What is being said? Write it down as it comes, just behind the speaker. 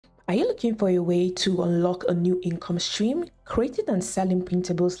Are you looking for a way to unlock a new income stream? Creating and selling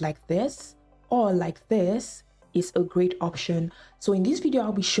printables like this or like this is a great option. So in this video,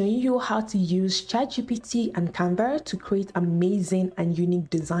 I'll be showing you how to use Chatgpt and Canva to create amazing and unique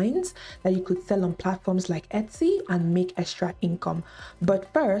designs that you could sell on platforms like Etsy and make extra income. But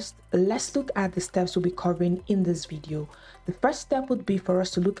first, let's look at the steps we'll be covering in this video. The first step would be for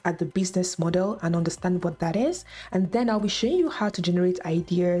us to look at the business model and understand what that is. And then I'll be showing you how to generate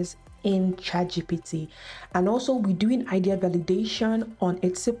ideas in Chatgpt, and also we're doing idea validation on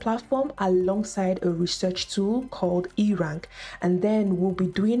Etsy platform alongside a research tool called Erank, and then we'll be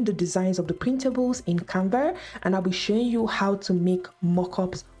doing the designs of the printables in Canva, and I'll be showing you how to make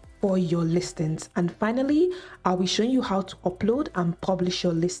mockups for your listings. And finally, I'll be showing you how to upload and publish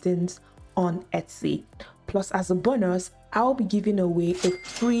your listings on Etsy. Plus, as a bonus, I'll be giving away a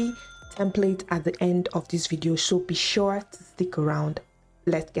free template at the end of this video, so be sure to stick around.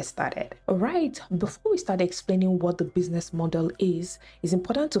 Let's get started. All right, before we start explaining what the business model is, it's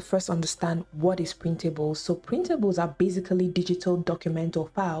important to first understand what is printables. So printables are basically digital documents or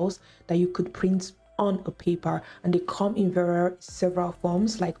files that you could print on a paper, and they come in several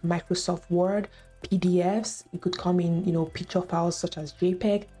forms like Microsoft Word, PDFs. It could come in, picture files such as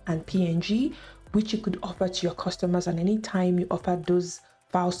JPEG and PNG, which you could offer to your customers, and anytime you offer those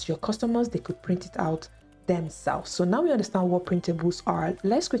files to your customers, they could print it out themselves. So now we understand what printables are.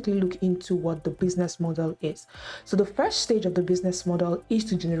 Let's quickly look into what the business model is. So the first stage of the business model is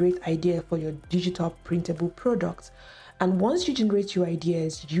to generate idea for your digital printable products. And once you generate your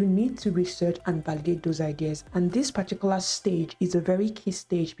ideas, you need to research and validate those ideas. And this particular stage is a very key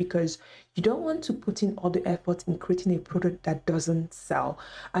stage because you don't want to put in all the effort in creating a product that doesn't sell.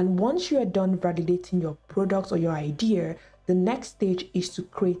 And once you are done validating your product or your idea, the next stage is to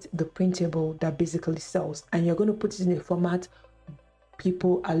create the printable that basically sells, and you're going to put it in a format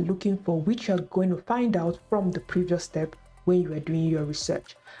people are looking for, which you're going to find out from the previous step when you are doing your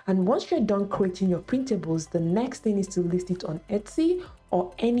research. And once you're done creating your printables, the next thing is to list it on Etsy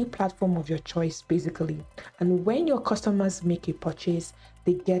or any platform of your choice basically. And when your customers make a purchase,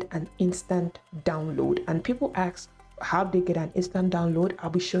 they get an instant download. And people ask how they get an instant download.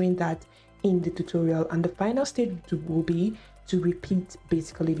 I'll be showing that in the tutorial, and the final stage will be to repeat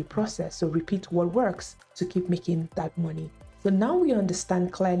basically the process. So repeat what works to keep making that money. So now we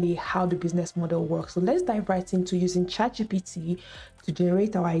understand clearly how the business model works. So let's dive right into using Chatgpt to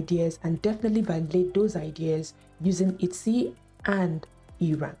generate our ideas and definitely validate those ideas using Etsy and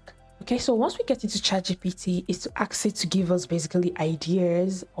Erank. Okay, so once we get into Chatgpt, it's to ask it to give us basically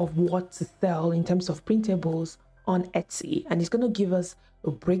ideas of what to sell in terms of printables on Etsy, and it's going to give us a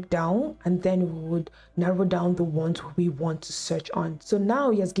breakdown, and then we would narrow down the ones we want to search on. So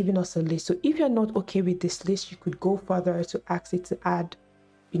now he has given us a list. So if you're not okay with this list, you could go further to ask it to add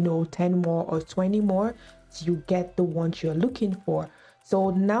 10 more or 20 more so you get the ones you're looking for.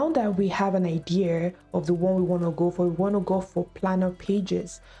 So now that we have an idea of the one we want to go for, we want to go for planner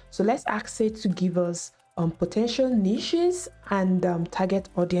pages. So let's ask it to give us potential niches and target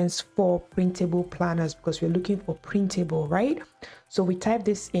audience for printable planners, because we're looking for printable, right? So we type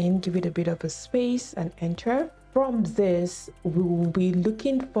this in, give it a bit of a space and enter. From this, we will be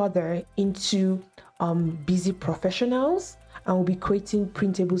looking further into busy professionals, and we'll be creating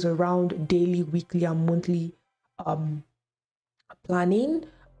printables around daily, weekly and monthly planning,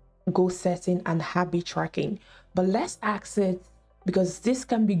 goal setting and habit tracking. But let's ask it, because this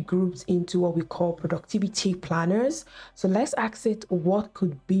can be grouped into what we call productivity planners. So let's ask it what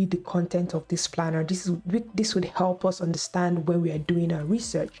could be the content of this planner. This would help us understand when we are doing our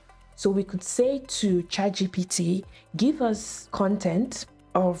research. So we could say to Chatgpt, give us content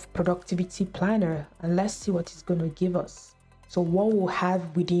of productivity planner, and let's see what it's going to give us. So what we'll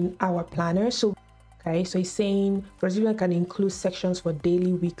have within our planner. So it's saying productivity can include sections for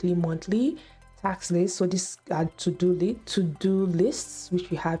daily, weekly, monthly, tax list. So this to-do lists,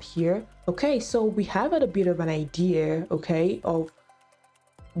 which we have here. Okay, so we have a bit of an idea, of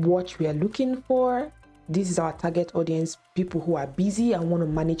what we are looking for. This is our target audience, people who are busy and want to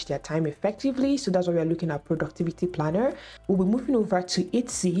manage their time effectively. So that's why we are looking at productivity planner. We'll be moving over to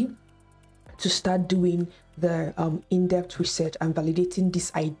Etsy to start doing the in-depth research and validating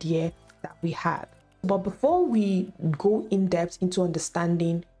this idea that we have. But before we go in depth into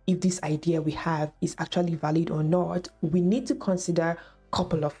understanding if this idea we have is actually valid or not, we need to consider a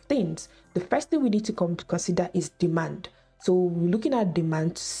couple of things. The first thing we need to consider is demand. So we're looking at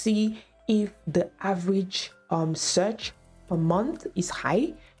demand to see if the average search per month is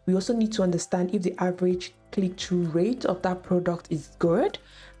high. We also need to understand if the average click-through rate of that product is good,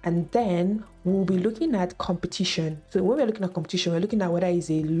 and then we'll be looking at competition. So when we're looking at competition, we're looking at whether it's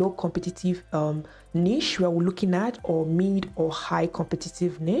a low competitive niche where we're looking at, or mid or high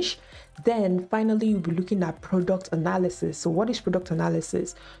competitive niche. Then finally we'll be looking at product analysis. So what is product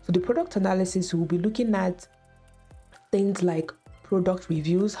analysis? So the product analysis, will be looking at things like product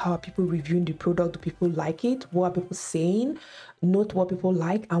reviews. How are people reviewing the product? Do people like it? What are people saying? Note what people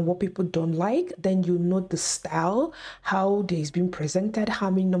like and what people don't like. Then you note the style, how it's been presented, how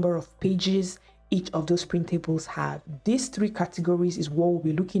many number of pages each of those printables have. These three categories is what we'll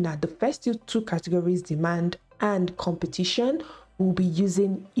be looking at. The first two categories, demand and competition, we'll be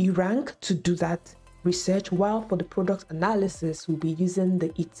using Erank to do that research, while for the product analysis, we'll be using the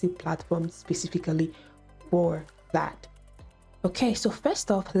Etsy platform specifically for that. Okay, so first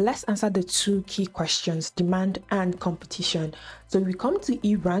off, let's answer the two key questions, demand and competition. So we come to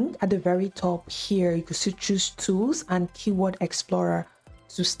Erank. At the very top here, you can still choose tools and keyword explorer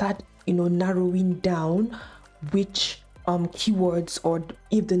to start, narrowing down which keywords, or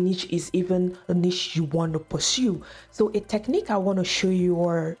if the niche is even a niche you want to pursue. So a technique I want to show you,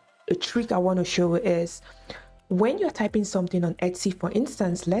 or a trick I want to show, is when you're typing something on Etsy, for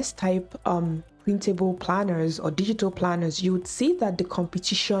instance, let's type printable planners or digital planners, you would see that the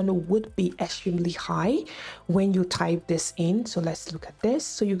competition would be extremely high when you type this in. So let's look at this.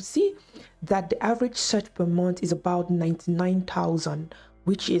 So you see that the average search per month is about 99,000,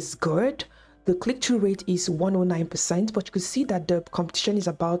 which is good. The click-through rate is 109%, but you could see that the competition is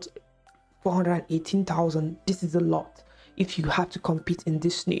about 418,000. This is a lot if you have to compete in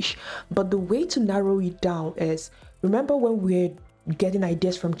this niche. But the way to narrow it down is, remember when we're getting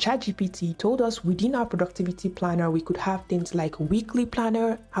ideas from Chatgpt, told us within our productivity planner we could have things like weekly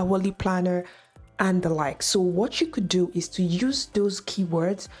planner, hourly planner, and the like. So what you could do is to use those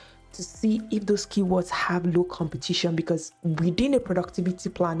keywords to see if those keywords have low competition, because within a productivity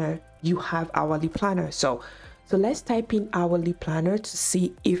planner you have hourly planner. So let's type in hourly planner to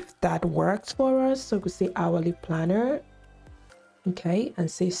see if that works for us. So we could say hourly planner, okay, and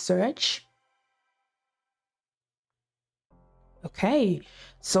say search. Okay,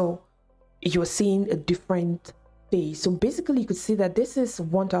 so you're seeing a different page. So basically you could see that this is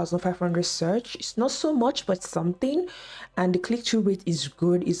 1,500 search. It's not so much, but something. And the click-through rate is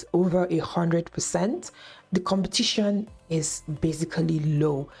good, is over 100%. The competition is basically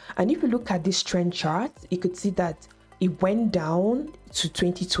low. And if you look at this trend chart, you could see that it went down to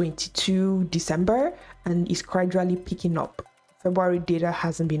 2022 December and is gradually picking up. February data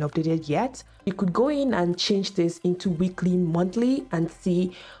hasn't been updated yet. You could go in and change this into weekly, monthly, and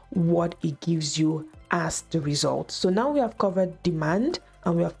see what it gives you as the result. So now we have covered demand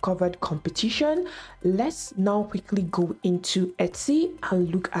and we have covered competition. Let's now quickly go into Etsy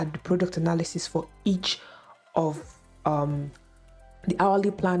and look at the product analysis for each of the hourly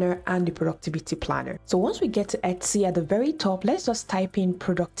planner and the productivity planner. So once we get to Etsy, at the very top, let's just type in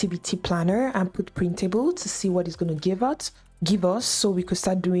productivity planner and put printable to see what it's going to give us, so we could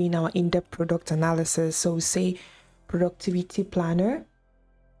start doing our in-depth product analysis. So we say productivity planner,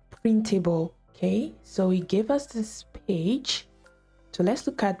 printable. Okay, so it gave us this page. So let's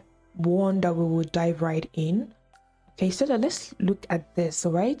look at one that we will dive right in. Okay, so let's look at this.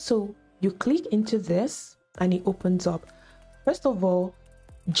 All right, so you click into this and it opens up. First of all,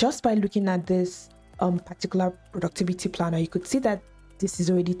 just by looking at this particular productivity planner, you could see that this is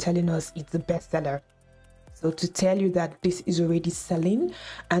already telling us it's the bestseller. So to tell you that this is already selling.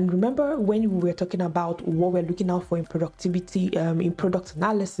 And remember when we were talking about what we're looking out for in productivity, in product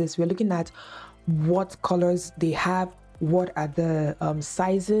analysis, we're looking at what colors they have, what are the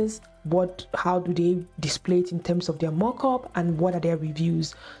sizes, how do they display it in terms of their markup, and what are their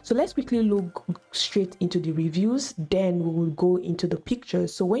reviews. So let's quickly look straight into the reviews, then we will go into the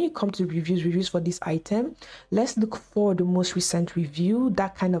pictures. So when you come to reviews for this item, let's look for the most recent review.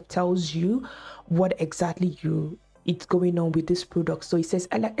 That kind of tells you what exactly it's going on with this product. So it says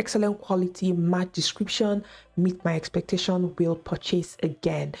excellent quality, match description, meet my expectation, will purchase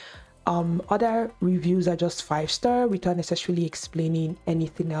again. Other reviews are just 5-star without necessarily explaining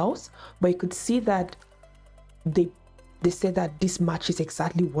anything else, but you could see that they say that this matches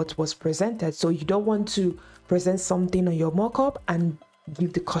exactly what was presented. So you don't want to present something on your markup and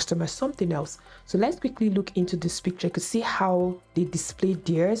give the customer something else. So let's quickly look into this picture. You could see how they display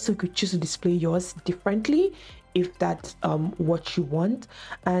theirs, so you could choose to display yours differently if that's what you want.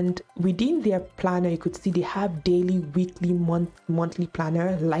 And within their planner, you could see they have daily, weekly, monthly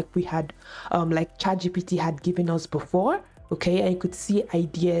planner, like we had like Chatgpt had given us before. Okay, and you could see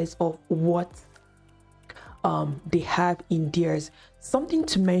ideas of what they have in theirs. Something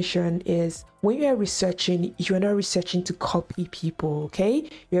to mention is when you are researching, you're not researching to copy people, okay?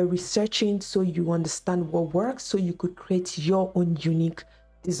 You're researching so you understand what works, so you could create your own unique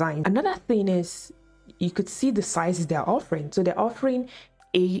design. Another thing is you could see the sizes they're offering. So they're offering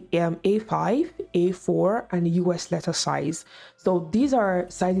A5, A4, and US letter size. So these are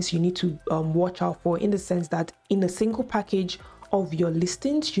sizes you need to watch out for, in the sense that in a single package of your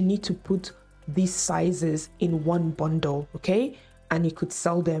listings, you need to put these sizes in one bundle, okay? And you could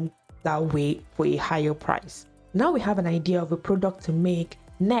sell them that way for a higher price. Now we have an idea of a product to make.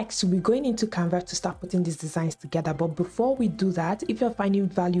 Next, we're going into Canva to start putting these designs together. But before we do that, if you're finding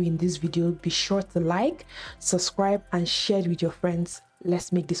value in this video, be sure to like, subscribe, and share it with your friends.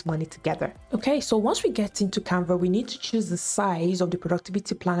 Let's make this money together. Okay, so once we get into Canva, we need to choose the size of the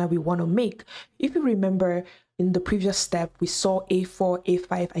productivity planner we want to make. If you remember, in the previous step, we saw A4,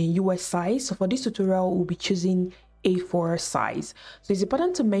 A5, and US size. So for this tutorial, we'll be choosing A4 size. So it's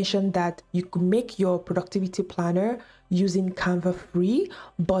important to mention that you could make your productivity planner using Canva free,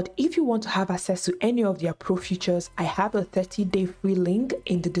 but if you want to have access to any of their pro features, I have a 30-day free link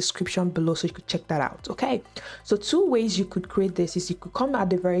in the description below, so you could check that out. Okay, so two ways you could create this is you could come at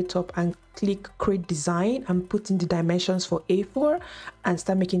the very top and click create design and put in the dimensions for A4 and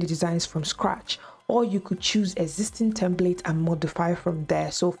start making the designs from scratch, or you could choose existing template and modify from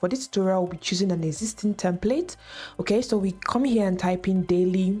there. So for this tutorial, we'll be choosing an existing template. Okay, so we come here and type in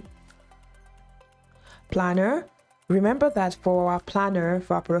daily planner. Remember that for our planner,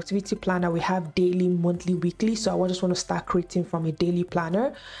 for our productivity planner, we have daily, monthly, weekly. So I just want to start creating from a daily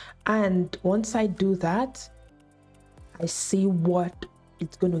planner. And once I do that, I see what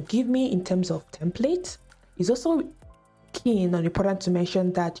it's going to give me in terms of template. It's also key and important to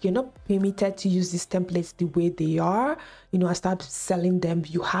mention that you're not permitted to use these templates the way they are, you know, and start selling them.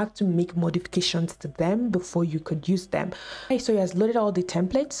 You have to make modifications to them before you could use them. Okay, so he has loaded all the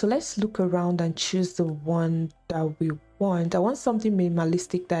templates. So let's look around and choose the one that we want. I want something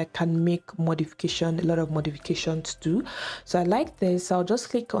minimalistic that I can make a lot of modifications to. So I like this. I'll just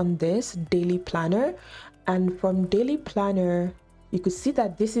click on this daily planner, and from daily planner, you could see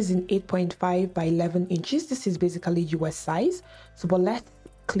that this is in 8.5 by 11 inches. This is basically US size. So, but let's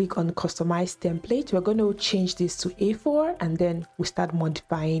click on customize template. We're going to change this to A4, and then we start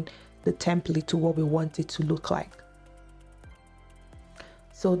modifying the template to what we want it to look like.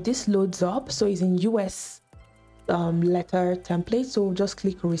 So this loads up. So it's in US letter template. So we'll just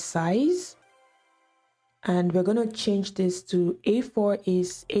click resize, and we're going to change this to A4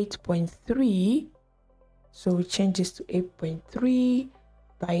 is 8.3. So we change this to 8.3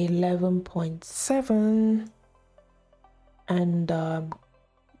 by 11.7, and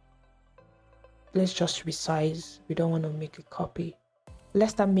let's just resize. We don't want to make a copy.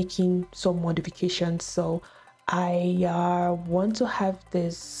 Let's start making some modifications. So I want to have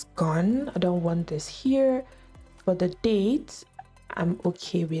this gone. I don't want this here. For the date, I'm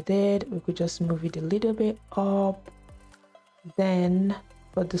okay with it. We could just move it a little bit up. Then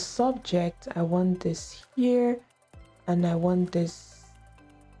for the subject, I want this here, and I want this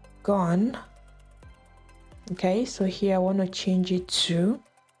gone. Okay, so here I want to change it to,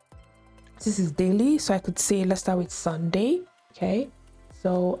 this is daily, so I could say let's start with Sunday. Okay,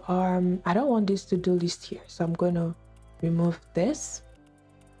 so I don't want this to-do list here, so I'm going to remove this.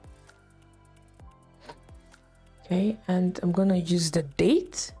 Okay, and I'm going to use the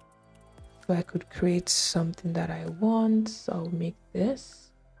date. So I could create something that I want. So I'll make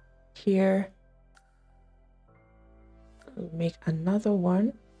this here. I'll make another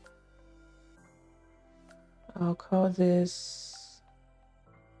one. I'll call this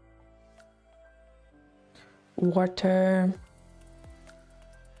water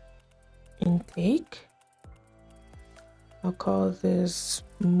intake. I'll call this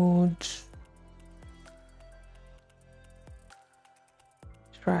mood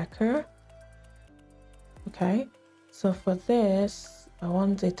tracker. Okay, so for this, I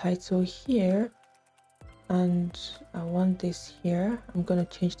want the title here, and I want this here. I'm going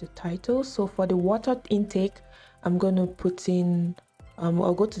to change the title. So for the water intake, I'm going to put in,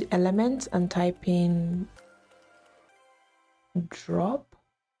 I'll go to the element and type in drop,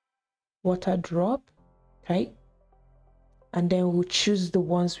 water drop. Okay, and then we'll choose the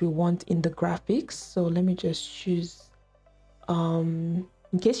ones we want in the graphics. So let me just choose, in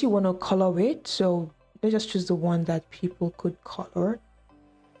case you want to color it, so let's just choose the one that people could color.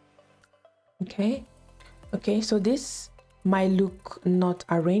 Okay, so this might look not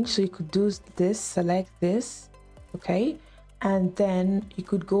arranged, so you could do this, select this. Okay, and then you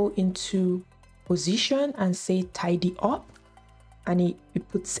could go into position and say tidy up, and it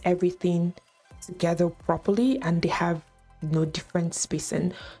puts everything together properly, and they have different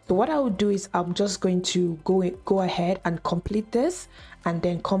spacing. So what I will do is I'm just going to go ahead and complete this and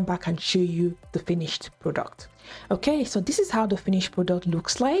then come back and show you the finished product. Okay, so this is how the finished product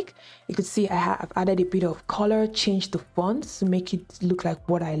looks like. You can see I have added a bit of color, changed the fonts to make it look like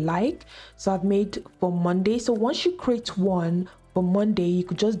what I like. So I've made for Monday. So once you create one for Monday, you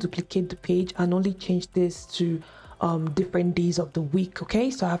could just duplicate the page and only change this to different days of the week.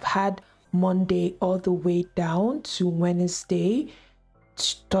 Okay, so I've had Monday all the way down to Wednesday,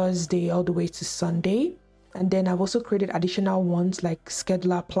 Thursday all the way to Sunday, and then I've also created additional ones like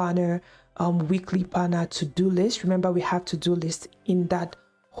scheduler, planner, weekly planner, to-do list. Remember, we have to-do list in that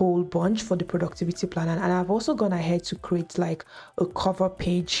whole bunch for the productivity planner. And I've also gone ahead to create like a cover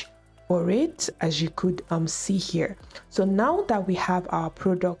page for it, as you could see here. So now that we have our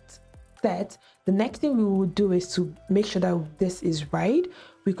product set, the next thing we will do is to make sure that this is right.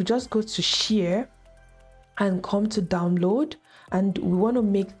 We could just go to share and come to download, and we want to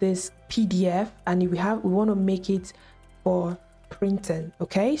make this PDF, and we want to make it for printing.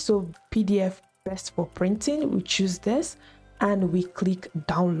 Okay, so PDF best for printing. We choose this and we click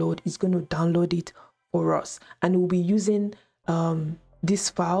download. It's going to download it for us, and we'll be using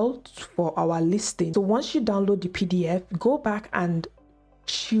this file for our listing. So once you download the PDF, go back and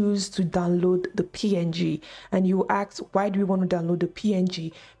choose to download the PNG, and you ask, why do we want to download the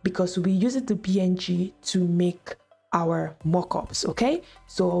PNG? Because we use the PNG to make our mockups. Okay,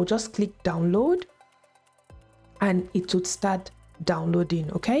 so I'll just click download and it would start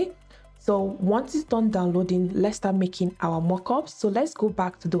downloading. Okay, so once it's done downloading, let's start making our mockups. So let's go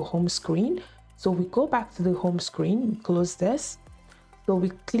back to the home screen. So we go back to the home screen, close this. So we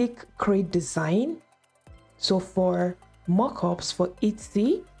click create design. So for mockups for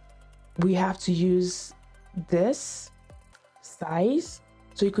Etsy, we have to use this size.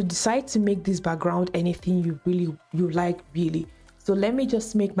 So you could decide to make this background anything you like really. So let me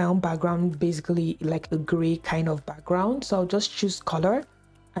just make my own background basically like a gray kind of background. So I'll just choose color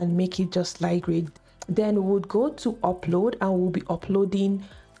and make it just light gray. Then we'll go to upload and we'll be uploading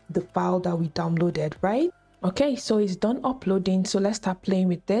the file that we downloaded, right? Okay, so it's done uploading. So let's start playing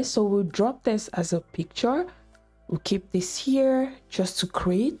with this. So we'll drop this as a picture. We'll keep this here just to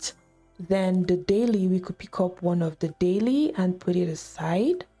create. Then the daily, we could pick up one of the daily and put it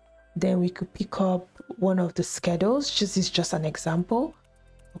aside. Then we could pick up one of the schedules. This is just an example.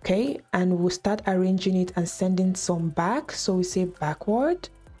 Okay, and we'll start arranging it and sending some back. So we say backward.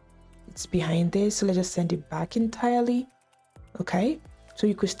 It's behind this. So let's just send it back entirely. Okay, so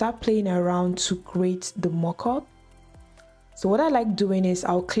you could start playing around to create the mockup. So what I like doing is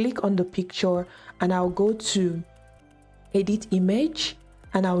I'll click on the picture and I'll go to edit image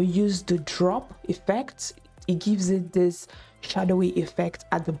and I'll use the drop effect. It gives it this shadowy effect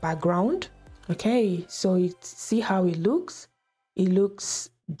at the background. Okay, so you see how it looks. It looks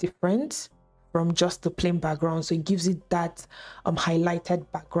different from just the plain background, so it gives it that highlighted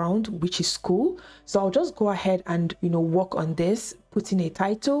background, which is cool. So I'll just go ahead and work on this, put in a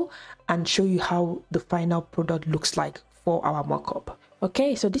title and show you how the final product looks like for our mockup.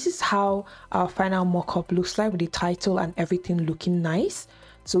 Okay, so this is how our final mockup looks like with the title and everything looking nice.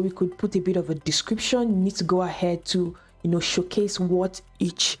 So we could put a bit of a description. You need to go ahead to showcase what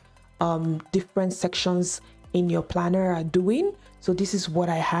each different sections in your planner are doing. So this is what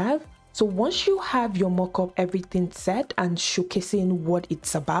I have. So once you have your mockup everything set and showcasing what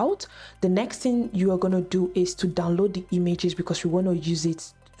it's about, the next thing you are going to do is to download the images because we want to use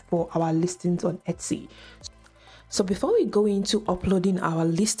it for our listings on Etsy. So before we go into uploading our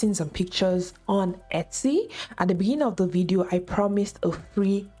listings and pictures on Etsy, at the beginning of the video, I promised a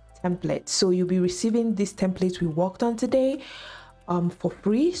free template. So you'll be receiving these templates we worked on today for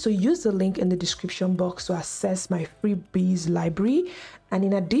free. So use the link in the description box to access my freebies library. And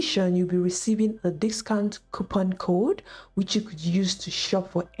in addition, you'll be receiving a discount coupon code, which you could use to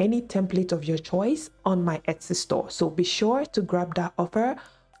shop for any template of your choice on my Etsy store. So be sure to grab that offer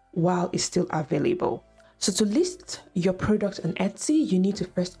while it's still available. So to list your product on Etsy, you need to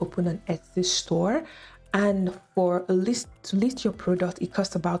first open an Etsy store. And for to list your product, it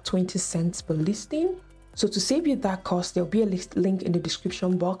costs about 20 cents per listing. So to save you that cost, there'll be a link in the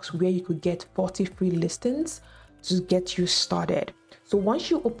description box where you could get 40 free listings to get you started. So once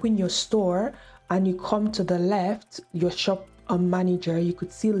you open your store and you come to the left, your shop manager, you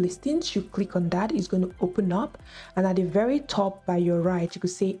could see listings. You click on that, it's going to open up, and at the very top by your right, you could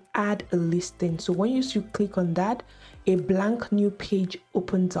say add a listing. So when you click on that, a blank new page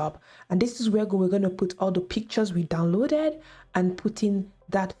opens up, and this is where we're going to put all the pictures we downloaded and put in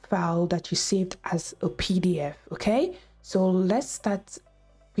that file that you saved as a PDF. Okay, so let's start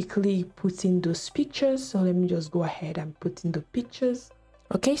quickly put in those pictures. So let me just go ahead and put in the pictures.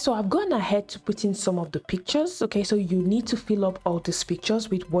 Okay, so I've gone ahead to put in some of the pictures. Okay, so you need to fill up all these pictures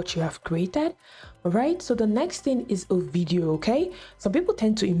with what you have created. All right, so the next thing is a video. Okay, some people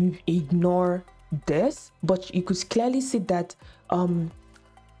tend to ignore this, but you could clearly see that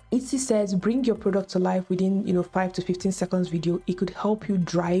it says bring your product to life within 5 to 15 seconds video. It could help you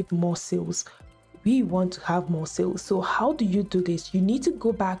drive more sales. We want to have more sales. So how do you do this? You need to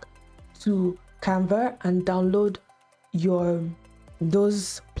go back to Canva and download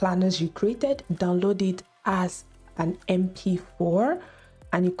those planners you created, download it as an MP4,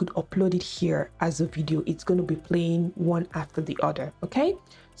 and you could upload it here as a video. It's going to be playing one after the other. Okay,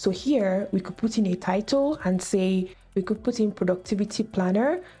 so here we could put in a title and say, we could put in productivity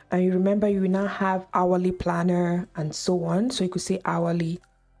planner, and you remember you now have hourly planner and so on. So you could say hourly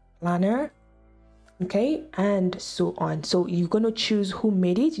planner, okay, and so on. So you're going to choose who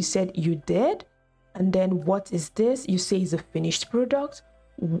made it. You said you did. And then what is this? You say it's a finished product.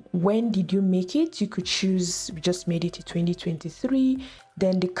 When did you make it? You could choose, we just made it in 2023.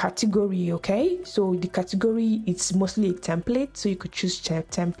 Then the category, okay, so the category, it's mostly a template, so you could choose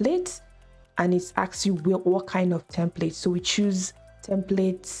templates, and it asks you what kind of template. So we choose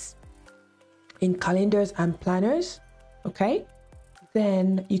templates in calendars and planners. Okay,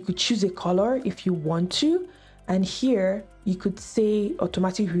 then you could choose a color if you want to, and here you could say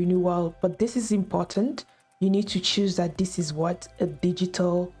automatic renewal, but this is important. You need to choose that this is what a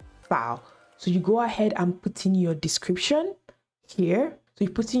digital file. So you go ahead and put in your description here. So you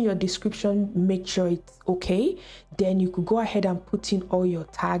put in your description, make sure it's okay. Then you could go ahead and put in all your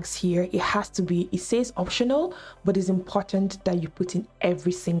tags here. It has to be, it says optional, but it's important that you put in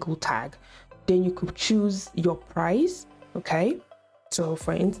every single tag. Then you could choose your price. Okay, so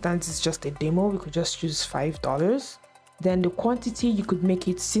for instance, it's just a demo, we could just choose $5. Then the quantity, you could make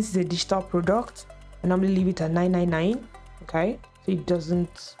it, since it's a digital product, I normally leave it at $9.99. Okay, so it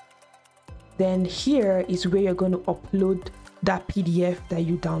doesn't. Then here is where you're going to upload that PDF that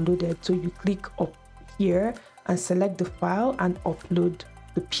you downloaded. So you click up here and select the file and upload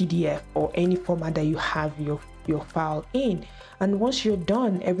the PDF or any format that you have your file in. And once you're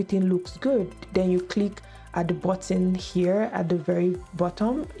done, everything looks good. Then you click at the button here at the very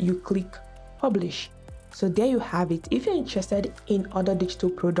bottom, you click publish. So there you have it. If you're interested in other digital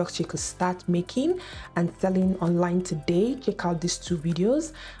products you could start making and selling online today, check out these 2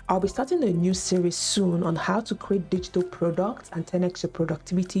 videos. I'll be starting a new series soon on how to create digital products and 10x your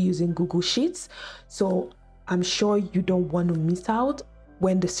productivity using Google Sheets. So I'm sure you don't want to miss out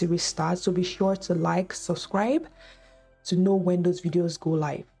when the series starts. So be sure to like, subscribe to know when those videos go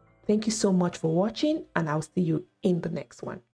live. Thank you so much for watching, and I'll see you in the next one.